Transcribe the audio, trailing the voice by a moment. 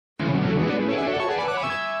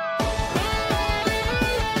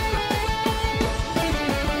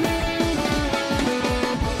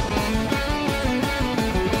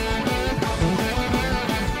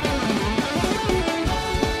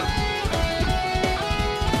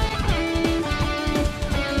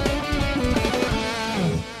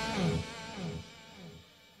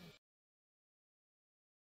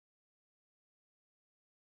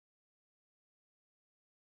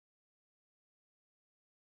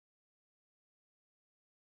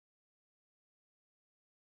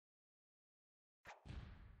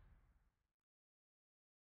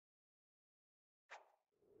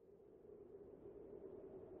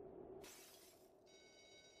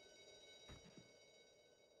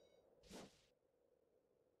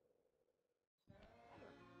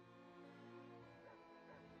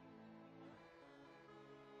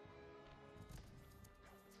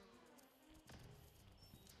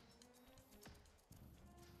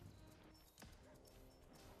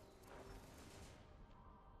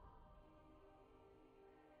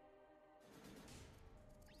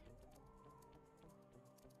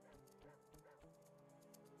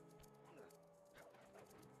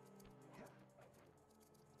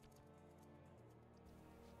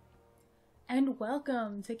and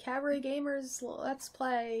welcome to Cabaret Gamers Let's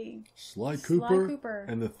Play Sly Cooper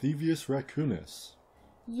and the Thievius Raccoonus.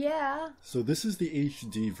 Yeah. So this is the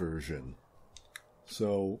HD version.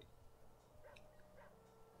 So...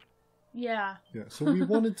 Yeah. Yeah, so we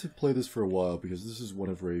wanted to play this for a while because this is one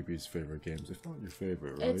of Raby's favorite games, if not your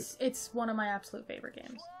favorite, right? It's one of my absolute favorite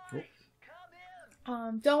games.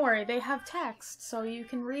 Oh. Don't worry, they have text, so you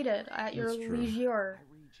can read it at your That's true. leisure.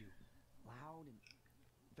 Loud and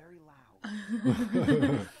very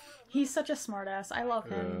loud. He's such a smartass. I love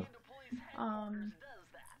him.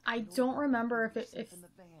 I don't remember if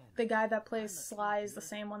the guy that plays Sly is the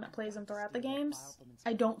same one that plays him throughout the games.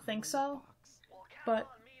 I don't think so. But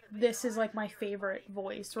this is like my favorite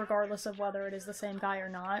voice, regardless of whether it is the same guy or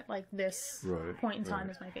not. Like this point in time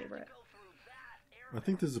is my favorite. I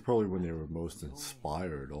think this is probably when they were most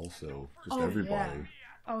inspired also. Just everybody. Yeah.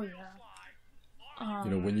 Oh yeah.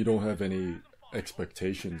 You know, when you don't have any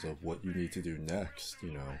expectations of what you need to do next,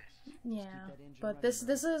 you know. Yeah, but this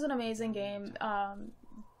is an amazing game.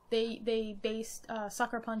 They based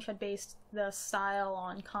Sucker Punch had based the style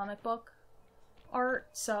on comic book art,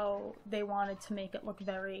 so they wanted to make it look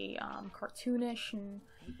very cartoonish and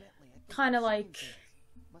kind of like,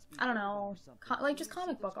 I don't know, like just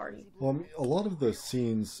comic book arty. Well, I mean, a lot of the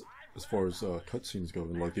scenes, as far as cutscenes go,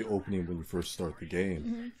 like the opening when you first start the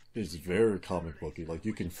game, is very comic booky. Like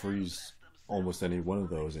you can freeze almost any one of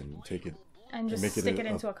those and take it and just stick it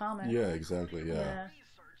into a comic. Yeah, exactly. Yeah.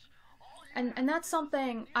 And that's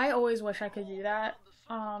something I always wish I could do that.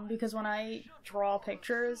 Because when I draw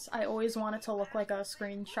pictures, I always want it to look like a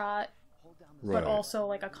screenshot, but also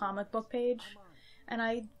like a comic book page. And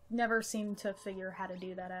I never seem to figure how to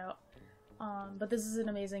do that out. But this is an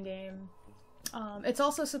amazing game. It's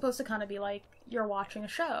also supposed to kind of be like you're watching a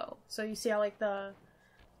show. So you see how like the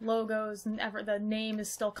logos and the name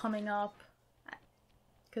is still coming up.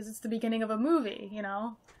 Because it's the beginning of a movie, you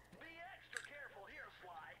know?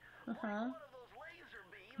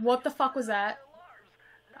 What the fuck was that?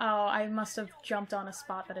 Oh, I must have jumped on a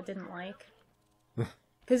spot that I didn't like.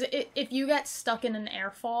 Because if you get stuck in an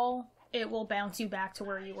airfall, it will bounce you back to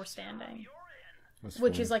where you were standing.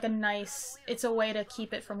 Which is like a nice... It's a way to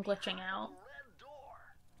keep it from glitching out.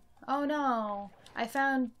 Oh no! I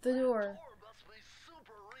found the door.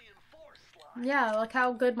 Yeah, look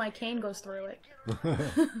how good my cane goes through it.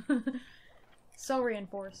 So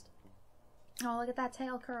reinforced. Oh, look at that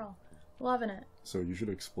tail curl. Loving it. So you should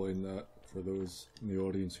explain that for those in the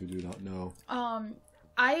audience who do not know.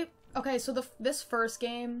 Okay, so this first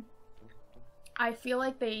game, I feel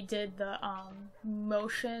like they did the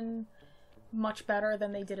motion much better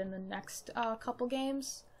than they did in the next couple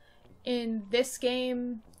games. In this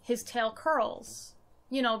game, his tail curls,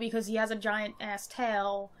 you know, because he has a giant ass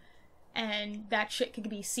tail, and that shit could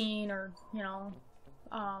be seen, or, you know,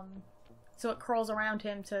 so it curls around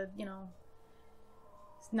him to, you know,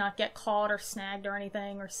 not get caught or snagged or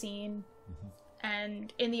anything or seen.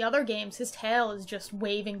 And in the other games, his tail is just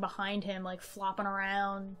waving behind him, like flopping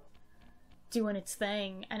around, doing its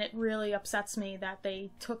thing, and it really upsets me that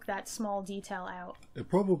they took that small detail out. It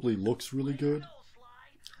probably looks really good,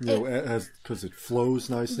 you know, because it flows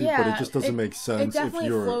nicely, but it just doesn't make sense if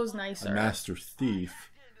you're a master thief.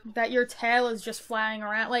 That your tail is just flying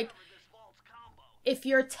around, like if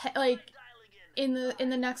your like in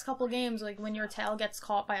the next couple games, like when your tail gets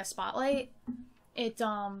caught by a spotlight, it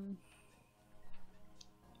doesn't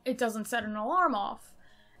set an alarm off.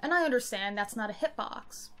 And I understand that's not a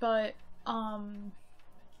hitbox, but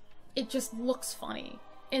it just looks funny.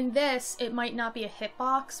 In this, it might not be a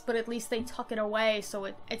hitbox, but at least they tuck it away so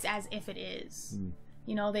it's as if it is.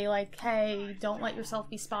 You know, they like, hey, don't let yourself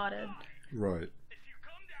be spotted. Right.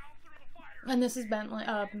 And this is Bentley.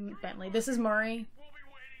 This is Murray.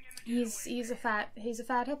 He's a fat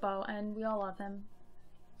hippo, and we all love him.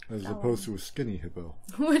 As opposed to a skinny hippo.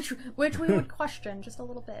 which we would question just a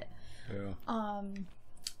little bit. Yeah.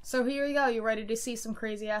 So here you go. You ready to see some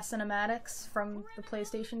crazy ass cinematics from the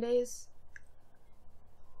PlayStation days?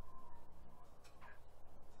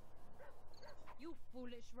 You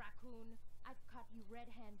foolish raccoon! I've caught you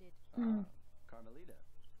red-handed. Carmelita,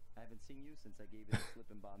 I haven't seen you since I gave you the slip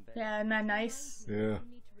in Bombay. Yeah, isn't that nice? Yeah.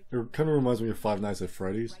 It kind of reminds me of Five Nights at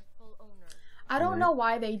Freddy's. I don't know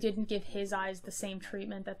why they didn't give his eyes the same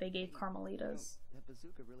treatment that they gave Carmelita's. That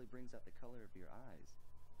bazooka really brings out the color of your eyes.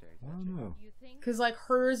 Very I don't know. Because, like,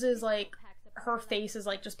 hers is, like, her face is,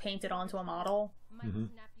 like, just painted onto a model.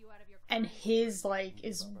 And his, like,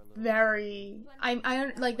 is very...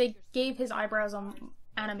 I like, they gave his eyebrows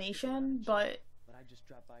animation, but...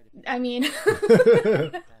 I mean...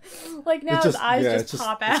 like, now his eyes just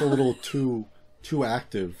pop out. It's a little too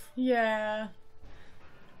active. Yeah.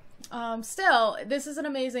 Still, this is an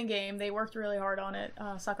amazing game. They worked really hard on it.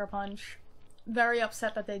 Sucker Punch. Very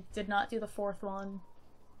upset that they did not do the fourth one.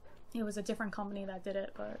 It was a different company that did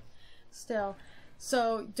it, but still.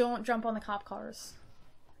 So don't jump on the cop cars.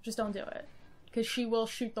 Just don't do it. Because she will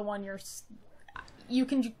shoot the one you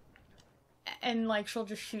can, and like she'll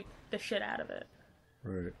just shoot the shit out of it.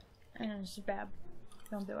 Right. And it's just bad.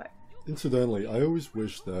 Don't do it. Incidentally, I always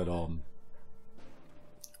wish that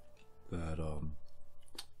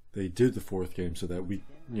they did the fourth game so that we,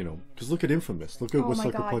 you know, because look at Infamous. Look at what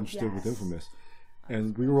Sucker Punch did with Infamous.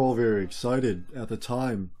 And we were all very excited at the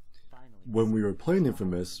time when we were playing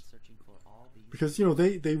Infamous, because, you know,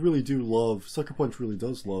 they really do love, Sucker Punch really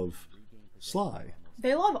does love Sly.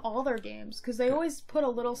 They love all their games, because they always put a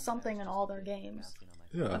little something in all their games.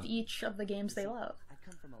 Yeah. Of each of the games they love.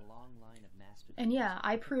 And yeah,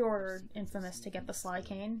 I pre-ordered Infamous to get the Sly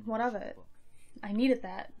Cane. What of it? I needed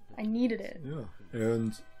that. I needed it. Yeah,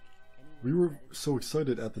 and we were so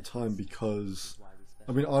excited at the time because,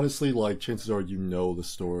 I mean, honestly, like, chances are you know the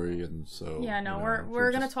story, and so... Yeah, no,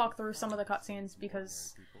 we're gonna talk through some of the cutscenes,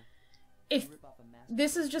 because if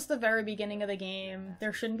this is just the very beginning of the game,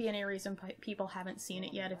 there shouldn't be any reason people haven't seen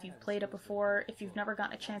it yet. If you've played it before, if you've never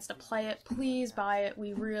gotten a chance to play it, please buy it.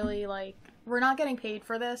 We really, like, we're not getting paid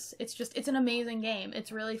for this. It's just, it's an amazing game.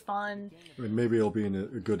 It's really fun. I mean, maybe it'll be a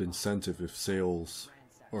good incentive if sales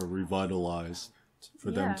are revitalized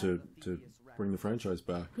for them to bring the franchise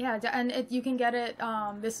back. Yeah, and you can get it,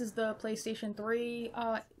 this is the PlayStation 3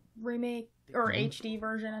 remake, or HD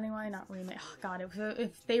version anyway, not remake. Oh, God,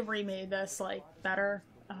 if they remade this, like, better,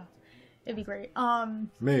 it'd be great.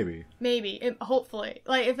 Maybe. Hopefully.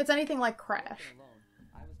 Like, if it's anything like Crash.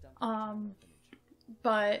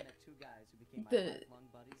 But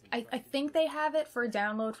I think they have it for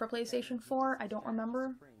download for PlayStation 4, I don't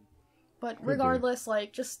remember. But regardless,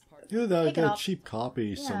 like, just pick a cheap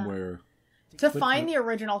copy somewhere. To find the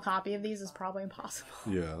original copy of these is probably impossible.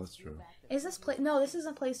 Yeah, that's true. Is this No, this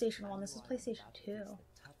isn't PlayStation 1, this is PlayStation 2.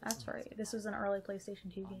 That's right, this was an early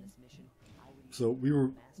PlayStation 2 game. So we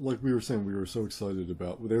were, like we were saying, we were so excited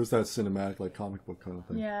about, there was that cinematic, like, comic book kind of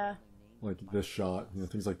thing. Yeah. Like this shot, you know,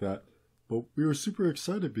 things like that. But we were super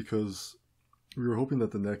excited because we were hoping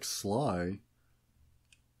that the next Sly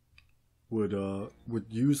would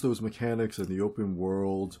use those mechanics in the open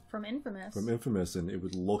world from Infamous, and it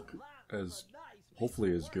would look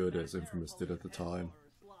hopefully as good as Infamous did at the time.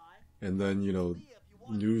 And then, you know,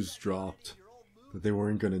 news dropped that they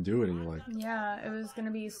weren't going to do it, and you're like... Yeah, it was going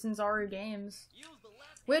to be Sanzaru Games.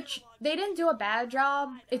 Which, they didn't do a bad job,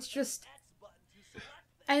 it's just...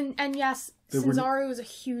 And yes, Sanzaru is a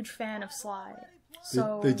huge fan of Sly.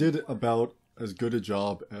 So... They did about as good a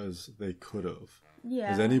job as they could have. Yeah.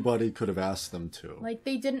 As anybody could have asked them to. Like,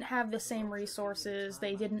 they didn't have the same resources,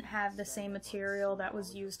 they didn't have the same material that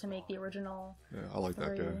was used to make the original... Yeah, I like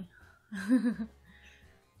that guy.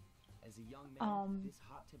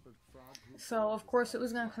 So of course it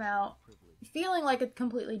was going to come out feeling like a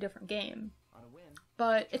completely different game,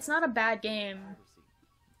 but it's not a bad game.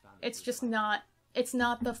 It's just not. It's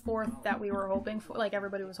not the fourth that we were hoping for, like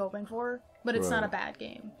everybody was hoping for. But it's not a bad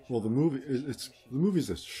game. Well, the movie's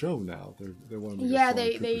a show now. They want to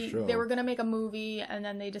make a show. They were gonna make a movie, and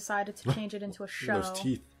then they decided to change it into a show.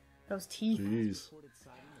 Those teeth. Jeez.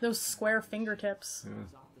 Those square fingertips.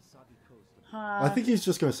 Yeah. I think he's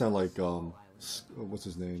just gonna sound like what's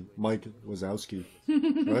his name, Mike Wazowski,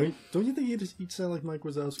 right? Don't you think he'd sound like Mike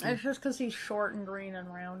Wazowski? It's just because he's short and green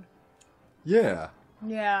and round. Yeah.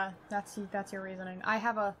 Yeah, that's your reasoning. I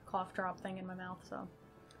have a cough drop thing in my mouth, so.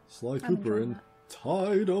 Sly Cooper in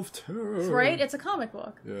Tide of Terror. That's right, it's a comic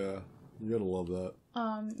book. Yeah, you gotta love that.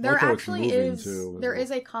 There actually is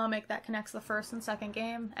a comic that connects the first and second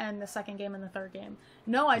game, and the second game and the third game.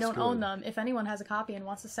 No, I don't own them. If anyone has a copy and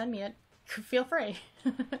wants to send me it, feel free.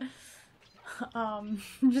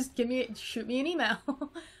 Just shoot me an email.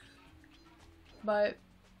 But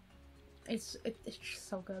it's just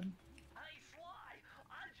so good.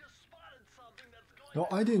 No,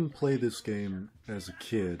 I didn't play this game as a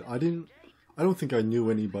kid. I don't think I knew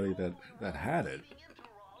anybody that had it.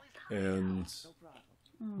 And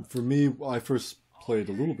for me, I first played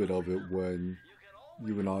a little bit of it when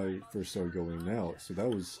you and I first started going out. So that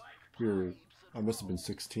was, I must have been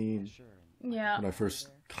 16 when I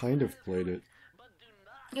first kind of played it.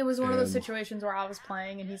 It was one of those situations where I was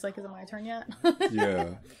playing and he's like, is it my turn yet?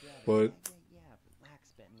 Yeah, but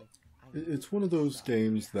it's one of those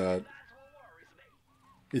games that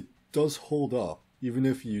it does hold up. Even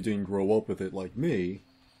if you didn't grow up with it like me,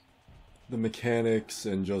 the mechanics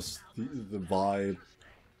and just the vibe,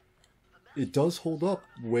 it does hold up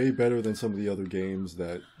way better than some of the other games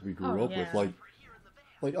that we grew up with. Like,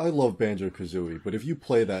 like I love Banjo-Kazooie, but if you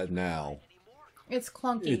play that now, It's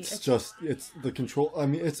clunky. it's the control. I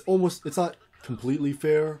mean, it's not completely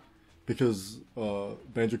fair because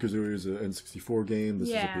Banjo-Kazooie is an N64 game. This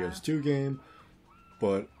is a PS2 game,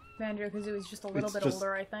 but Banjo-Kazooie is just a little bit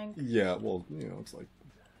older, I think. Yeah, well, it's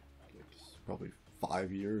probably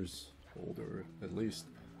 5 years older at least.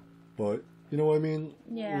 But you know what I mean?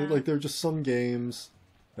 Yeah. Like there are just some games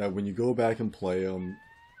that when you go back and play them,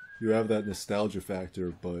 you have that nostalgia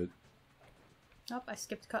factor. But I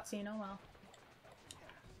skipped cutscene. Oh well.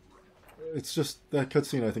 It's just that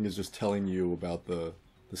cutscene. I think is just telling you about the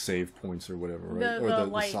save points or whatever, right? The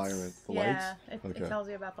lights. The siren. The yeah, lights? it tells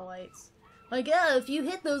you about the lights. Like, oh, if you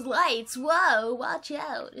hit those lights, whoa, watch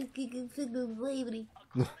out. This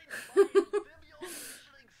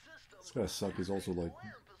guy suck. He's also like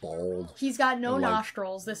bald. He's got no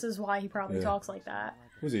nostrils. This is why he probably talks like that.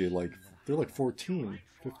 Was he like? They're like 14,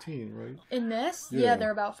 15, right? In this? Yeah,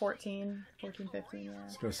 they're about 14, 15, yeah.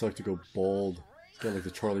 This guy sucked to go bald. He's got like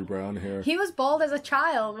the Charlie Brown hair. He was bald as a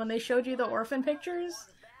child when they showed you the orphan pictures.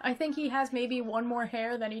 I think he has maybe one more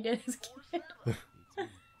hair than he did as a kid.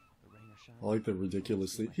 I like the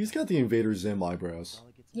ridiculously... He's got the Invader Zim eyebrows.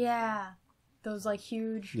 Yeah. Those, like,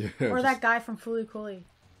 huge... Yeah, or that guy from Fooly Cooly.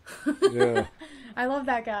 Yeah. I love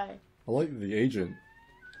that guy. I like the agent.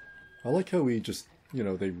 I like how he just,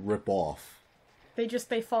 they rip off. They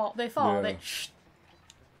fall. Yeah.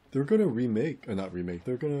 They're gonna remake... not remake.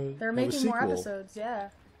 They're making more episodes, yeah.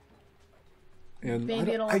 And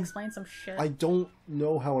maybe it'll explain some shit. I don't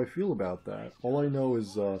know how I feel about that. All I know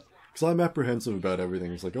is... because I'm apprehensive about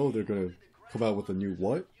everything. It's like, oh, they're gonna come out with a new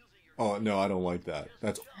what? Oh, no, I don't like that.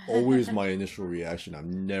 That's always my initial reaction.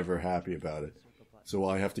 I'm never happy about it. So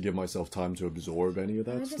I have to give myself time to absorb any of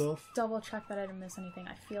that stuff. Just double check that I didn't miss anything.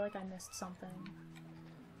 I feel like I missed something.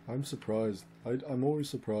 I'm surprised. I'm always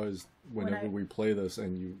surprised whenever we play this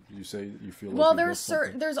and you say you feel like well,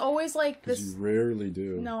 there's always like this. You rarely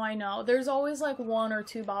do. No, I know. There's always like 1 or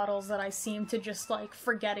 2 bottles that I seem to just like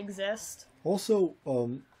forget exist. Also,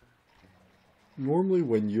 normally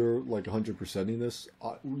when you're like 100%ing this,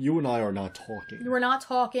 you and I are not talking. We're not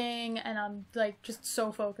talking, and I'm like just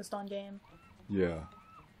so focused on game. Yeah.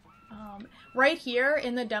 Right here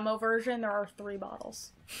in the demo version, there are 3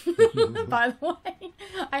 bottles. By the way,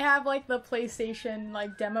 I have like the PlayStation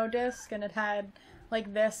like demo disc, and it had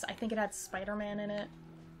like this. I think it had Spider-Man in it.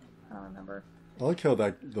 I don't remember. I like how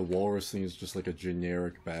the walrus thing is just like a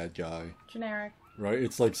generic bad guy. Generic. Right?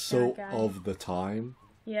 It's like so of the time.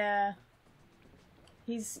 Yeah.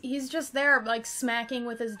 He's just there, like, smacking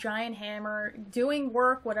with his giant hammer, doing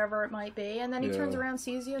work, whatever it might be, and then he turns around,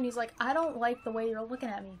 sees you, and he's like, I don't like the way you're looking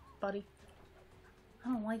at me, buddy. I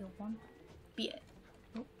don't like it, one. Be it.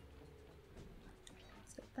 Oh.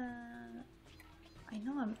 Let's get that.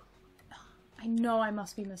 I know I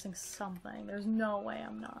must be missing something. There's no way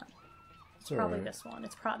I'm not. It's probably this one.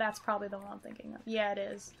 That's probably the one I'm thinking of. Yeah, it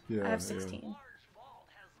is. Yeah, I have 16.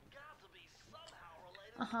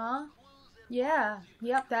 Uh-huh. Yeah,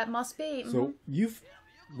 yep, that must be. So you've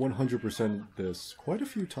 100%ed this quite a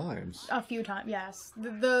few times. A few times, yes.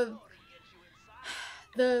 The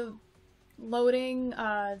loading,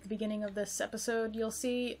 the beginning of this episode, you'll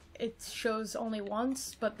see it shows only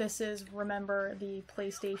once, but this is, remember, the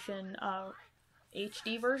PlayStation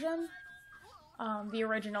HD version. The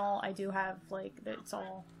original, I do have, like, it's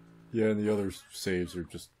all... Yeah, and the other saves are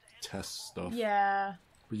just test stuff. Yeah.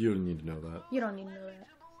 But you don't need to know that. You don't need to know that.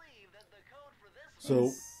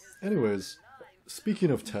 So, anyways,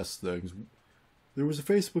 speaking of test things, there was a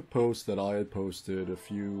Facebook post that I had posted a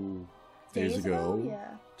few days ago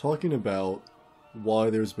yeah. talking about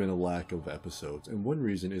why there's been a lack of episodes. And one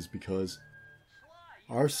reason is because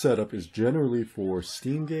our setup is generally for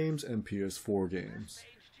Steam games and PS4 games.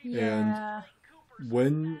 Yeah. And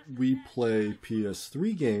when we play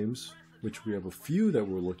PS3 games, which we have a few that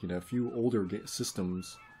we're looking at, a few older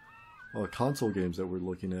systems, console games that we're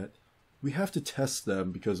looking at, we have to test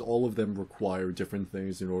them because all of them require different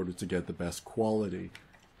things in order to get the best quality.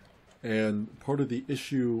 And part of the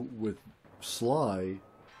issue with Sly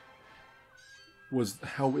was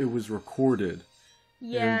how it was recorded.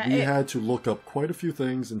 Yeah, and we had to look up quite a few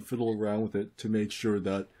things and fiddle around with it to make sure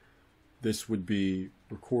that this would be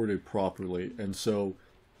recorded properly. And so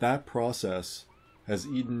that process has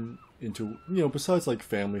eaten into, besides like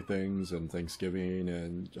family things and Thanksgiving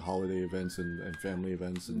and holiday events and family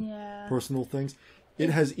events and personal things, it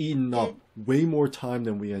has eaten up way more time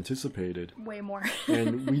than we anticipated. Way more.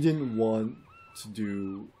 And we didn't want to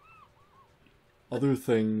do other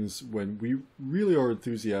things when we really are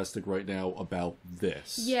enthusiastic right now about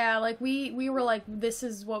this. Yeah, like we were like, this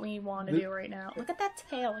is what we want to do right now. Look at that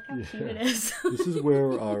tail, look how cute it is. This is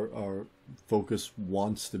where our focus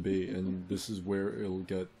wants to be, and this is where we'll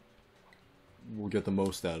get the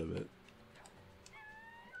most out of it.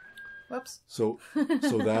 Whoops. So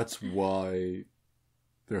that's why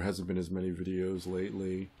there hasn't been as many videos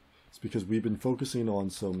lately. It's because we've been focusing on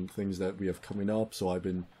some things that we have coming up. So I've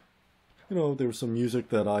been, there was some music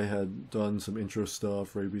that I had done, some intro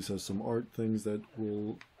stuff. Rabies has some art things that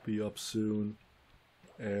will be up soon.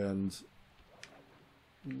 And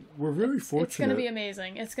we're very fortunate. It's going to be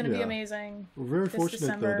amazing. It's going to be amazing. We're very fortunate,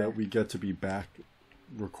 December. though, that we get to be back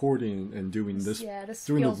recording and doing this,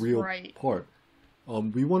 doing the feels real right. part.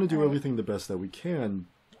 We want to do everything the best that we can,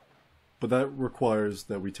 but that requires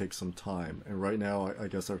that we take some time. And right now, I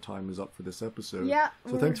guess our time is up for this episode. Yeah.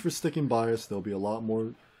 So thanks for sticking by us. There'll be a lot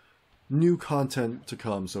more new content to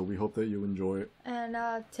come, so we hope that you enjoy it. And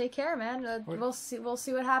take care, man. Right. We'll see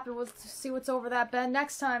what happens. We'll see what's over that bend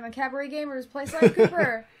next time on Cabaret Gamers. Play Sly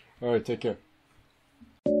Cooper. All right, take care.